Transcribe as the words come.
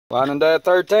Lightning Dad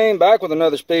 13 back with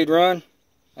another speed run.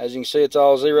 As you can see, it's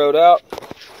all zeroed out.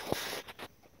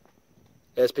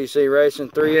 SPC Racing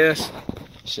 3S.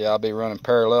 See, I'll be running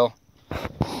parallel.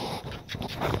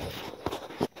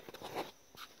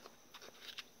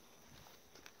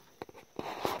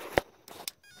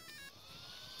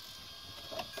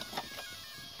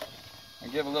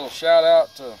 And give a little shout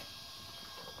out to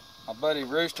my buddy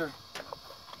Rooster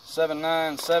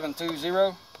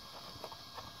 79720.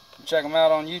 Check him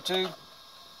out on YouTube.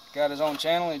 Got his own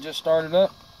channel. He just started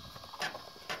up.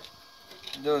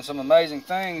 Doing some amazing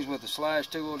things with the Slash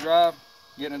 2-wheel drive.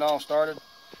 Getting it all started.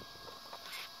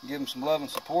 Give him some love and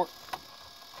support.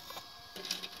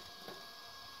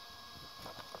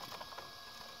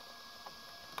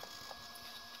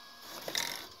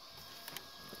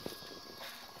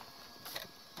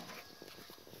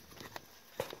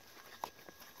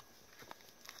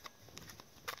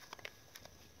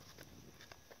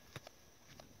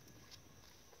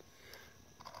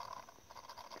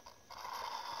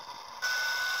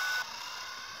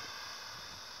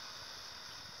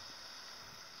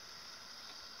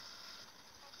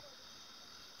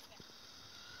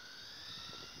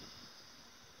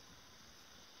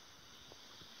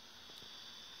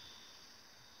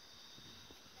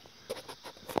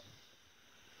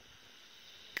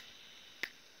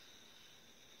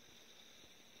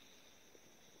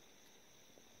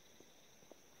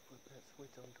 Switch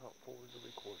on top forward to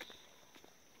record.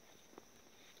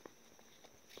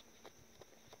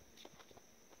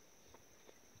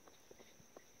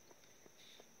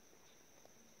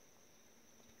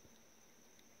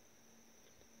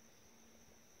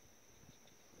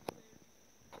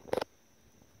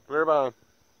 Clear bone.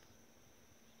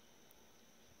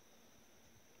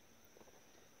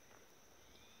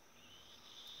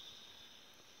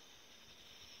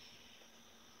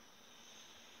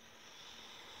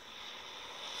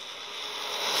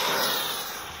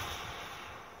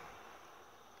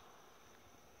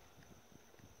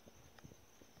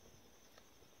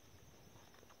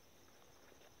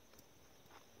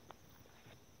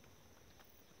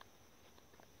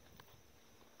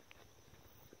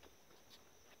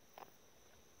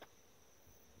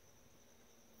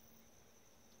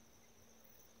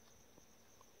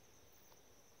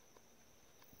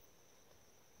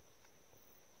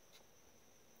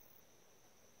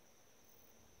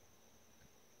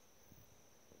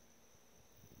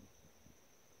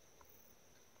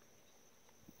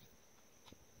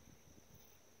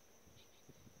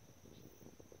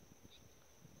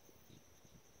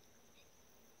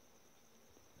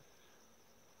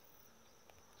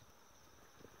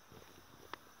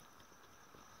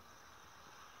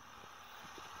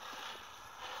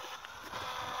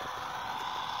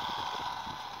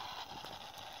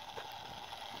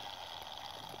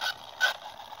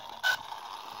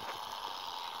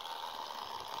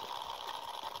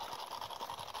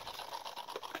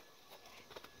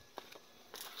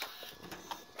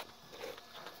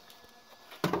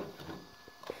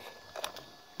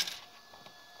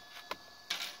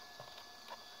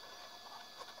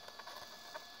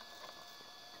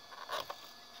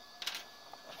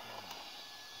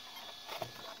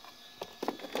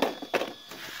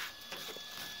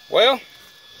 Well,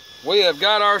 we have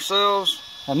got ourselves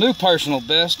a new personal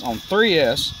best on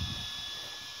 3S.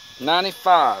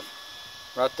 95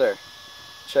 right there.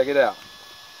 Check it out.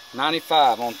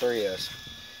 95 on 3S.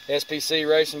 SPC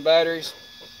Racing batteries.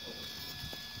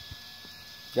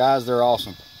 Guys, they're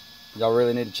awesome. Y'all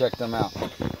really need to check them out.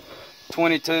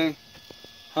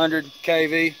 2200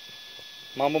 kV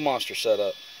Mamba Monster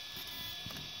setup.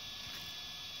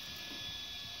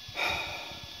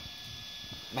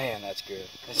 Man, that's good.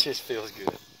 It just feels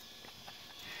good.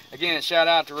 Again, shout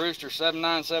out to Rooster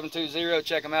 79720.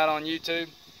 Check him out on YouTube.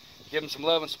 Give him some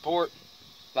love and support.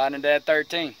 Lightning Dad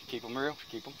 13. Keep them real,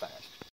 keep them fast.